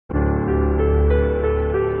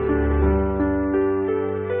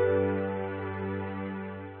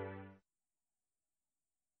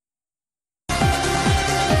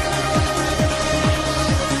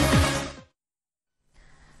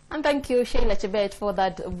Thank you, Sheila Chebet, for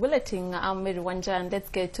that bulletin. I'm Mary Wanja, and let's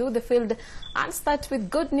get to the field and start with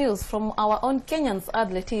good news from our own Kenyans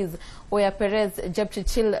athletes, where Perez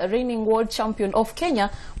Jepchirchir, reigning world champion of Kenya,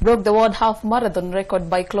 broke the world half marathon record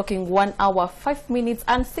by clocking 1 hour, 5 minutes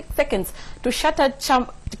and 6 seconds to shatter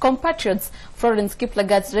compatriots Florence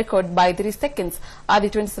Kiplagat's record by 3 seconds at the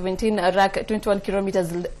 2017 RAC 21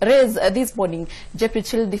 kilometers race this morning.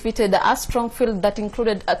 Jepchirchir defeated a strong field that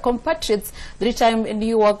included compatriots, three-time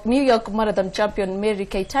New York marathon champion Mary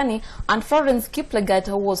Keitany and Florence Kiplagat,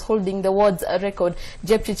 who was holding the world's record.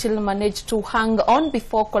 Jepchirchir managed to hang on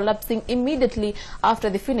before collapsing immediately after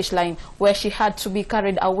the finish line, where she had to be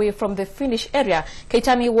carried away from the finish area.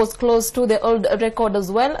 Keitany was close to the old record as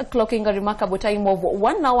well, clocking a remarkable time of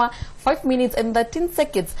 1 hour, 5 minutes and 13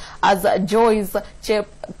 seconds as Joyce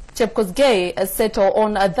Chepkosgei settled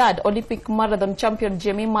on that. Olympic marathon champion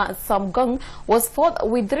Jemima Samgong was fourth,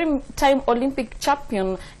 with three-time Olympic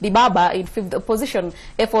champion Dibaba in fifth position.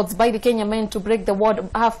 Efforts by the Kenya men to break the world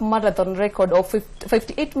half marathon record of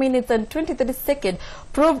 58 minutes and 23 seconds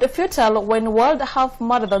proved futile when world half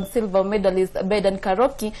marathon silver medalist Bedan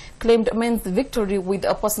Karoki claimed men's victory with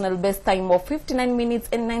a personal best time of 59 minutes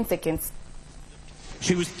and 9 seconds.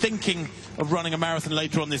 She was thinking of running a marathon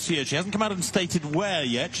later on this year. She hasn't come out and stated where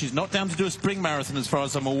yet. She's not down to do a spring marathon as far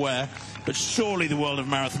as I'm aware. But surely the world of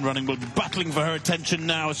marathon running will be battling for her attention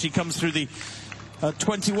now as she comes through the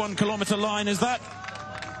 21-kilometre line. Is that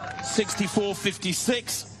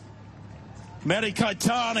 64.56? Mary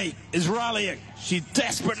Keitany is rallying. She's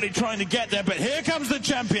desperately trying to get there. But here comes the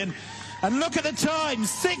champion. And look at the time,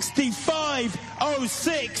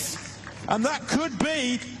 65.06. And that could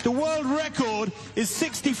be the world record is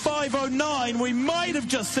 65.09. We might have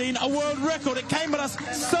just seen a world record. It came at us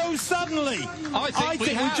so suddenly. I think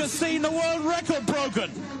we've just seen the world record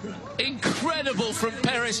broken. Incredible from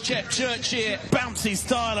Perez Jepchirchir. Bouncy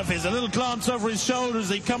style of his. A little glance over his shoulder as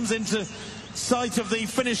he comes into sight of the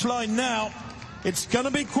finish line now. It's going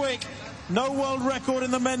to be quick. No world record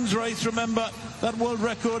in the men's race. Remember that world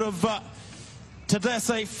record of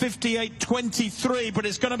Tadesse 58.23, but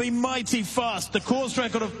it's going to be mighty fast. The course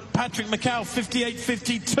record of Patrick Macau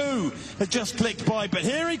 58.52 has just clicked by, but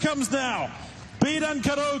here he comes now. Bedan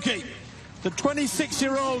Karoki, the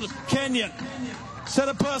 26-year-old Kenyan, set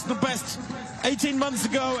a personal best 18 months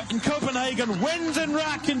ago in Copenhagen, wins in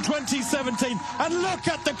RAC in 2017, and look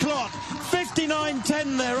at the clock,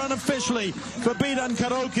 59.10 there unofficially for Bedan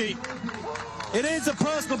Karoki. It is a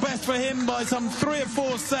personal best for him by some 3 or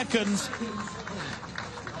 4 seconds.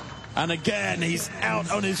 And again, he's out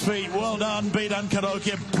on his feet. Well done, Bedan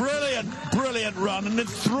Karoki. Brilliant, brilliant run, an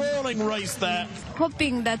enthralling race there.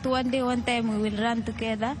 Hoping that one time we will run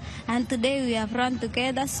together. And today we have run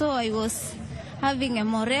together, so I was having a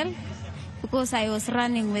morale because I was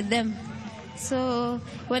running with them. So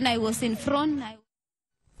when I was in front,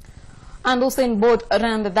 And Usain Bolt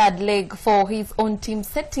ran that leg for his own team,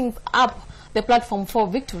 setting up the platform for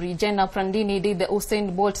victory. Jenna Prandini did the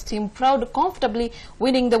Usain Bolt team proud, comfortably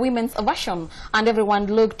winning the women's version, and everyone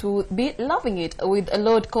looked to be loving it, with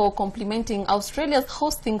Lord Co complimenting Australia's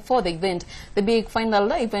hosting for the event. The big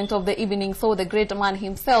final event of the evening saw the great man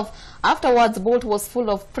himself. Afterwards, Bolt was full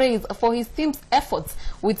of praise for his team's efforts,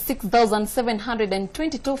 with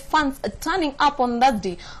 6,722 fans turning up on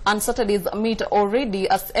Thursday, and Saturday's meet already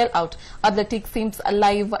a sell-out. Athletics seems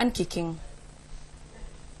alive and kicking.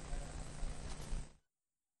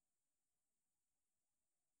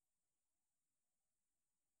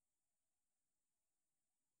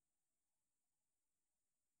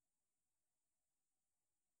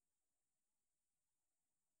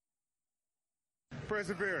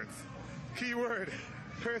 Perseverance. Key word.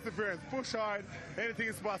 Perseverance. Push hard. Anything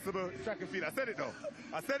is possible. Track and field. I said it though.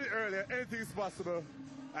 I said it earlier. Anything is possible.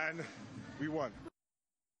 And we won.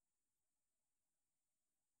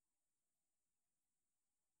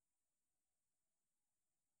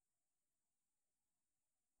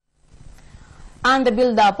 And the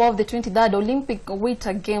build-up of the 23rd Olympic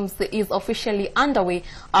Winter Games is officially underway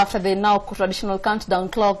after the now traditional countdown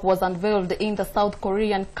clock was unveiled in the South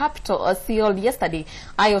Korean capital, Seoul, yesterday.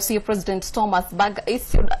 IOC President Thomas Bach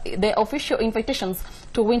issued the official invitations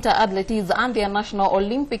to winter athletes and their national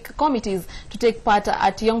Olympic committees to take part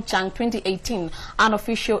at Pyeongchang 2018, an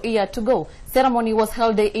official year to go. Ceremony was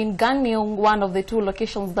held in Gangneung, one of the 2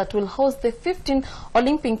 locations that will host the 15th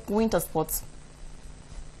Olympic Winter Sports.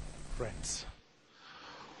 Friends,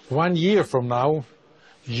 1 year from now,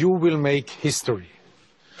 you will make history.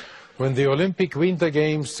 When the Olympic Winter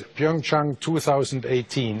Games Pyeongchang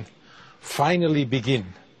 2018 finally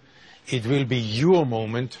begin, it will be your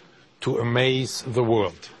moment to amaze the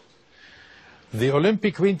world. The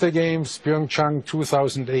Olympic Winter Games Pyeongchang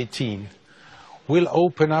 2018 will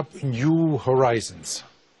open up new horizons.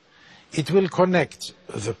 It will connect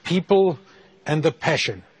the people and the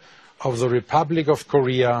passion of the Republic of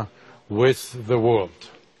Korea with the world.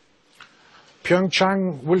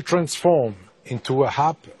 Pyeongchang will transform into a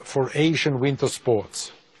hub for Asian winter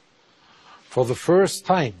sports. For the first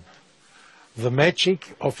time, the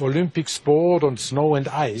magic of Olympic sport on snow and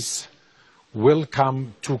ice will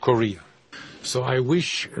come to Korea. So I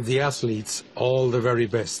wish the athletes all the very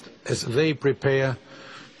best as they prepare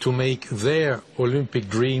to make their Olympic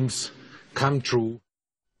dreams come true.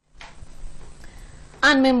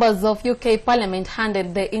 And members of UK Parliament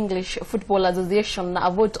handed the English Football Association a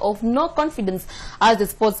vote of no confidence as the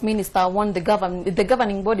sports minister warned the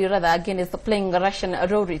governing body against playing Russian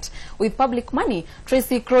roulette with public money.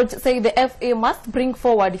 Tracy Crouch said the FA must bring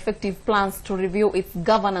forward effective plans to review its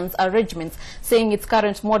governance arrangements, saying its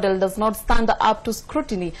current model does not stand up to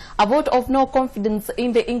scrutiny. A vote of no confidence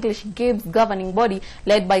in the English Games governing body,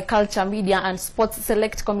 led by Culture, Media and Sports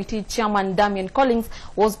Select Committee Chairman Damien Collins,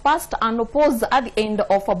 was passed and opposed at the end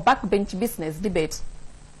of a backbench business debate.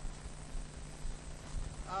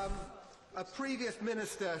 A previous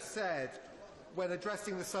minister said, when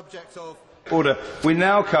addressing the subject of order, we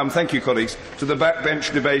now come, thank you colleagues, to the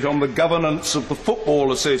backbench debate on the governance of the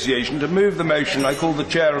Football Association. To move the motion, I call the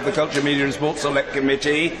chair of the Culture, Media and Sports Select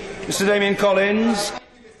Committee, Mr. Damien Collins.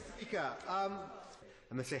 Speaker,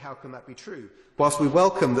 and they say, how can that be true? Whilst we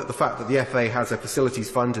welcome the fact that the FA has a facilities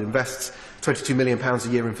fund and invests £22 million a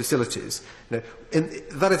year in facilities,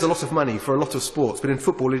 that is a lot of money for a lot of sports, but in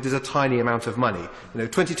football it is a tiny amount of money.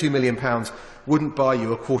 £22 million wouldn't buy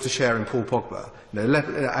you a quarter share in Paul Pogba.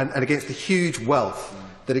 And against the huge wealth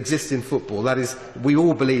that exists in football, that is, we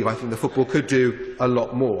all believe, I think, that football could do a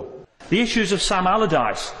lot more. The issues of Sam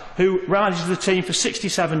Allardyce, who rides the team for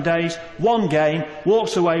 67 days, one game,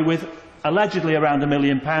 walks away with allegedly around £1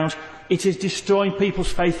 million. It is destroying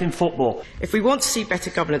people's faith in football. If we want to see better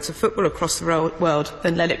governance of football across the world,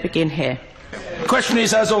 then let it begin here. The question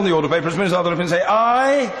is, as on the order papers, Minister Other say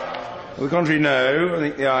aye. On the contrary, no. I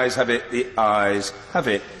think the ayes have it. The ayes have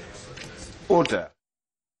it. Order.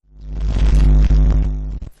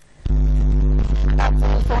 That's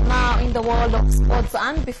all for now in the world of sports.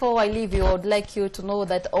 And before I leave you, I would like you to know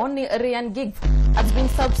that only Ryan Giggs has been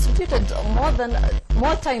substituted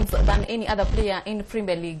more times than any other player in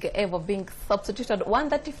Premier League, ever being substituted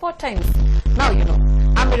 134 times. Now you know.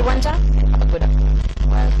 I'm Mary Wanja. Have a good afternoon.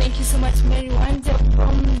 Well, thank you so much, Mary Wanja,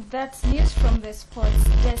 from that news from the sports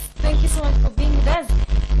desk. Thank you so much for being with us.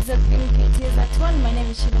 This has been KTS at 1. My name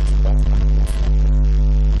is Sheila Tibet.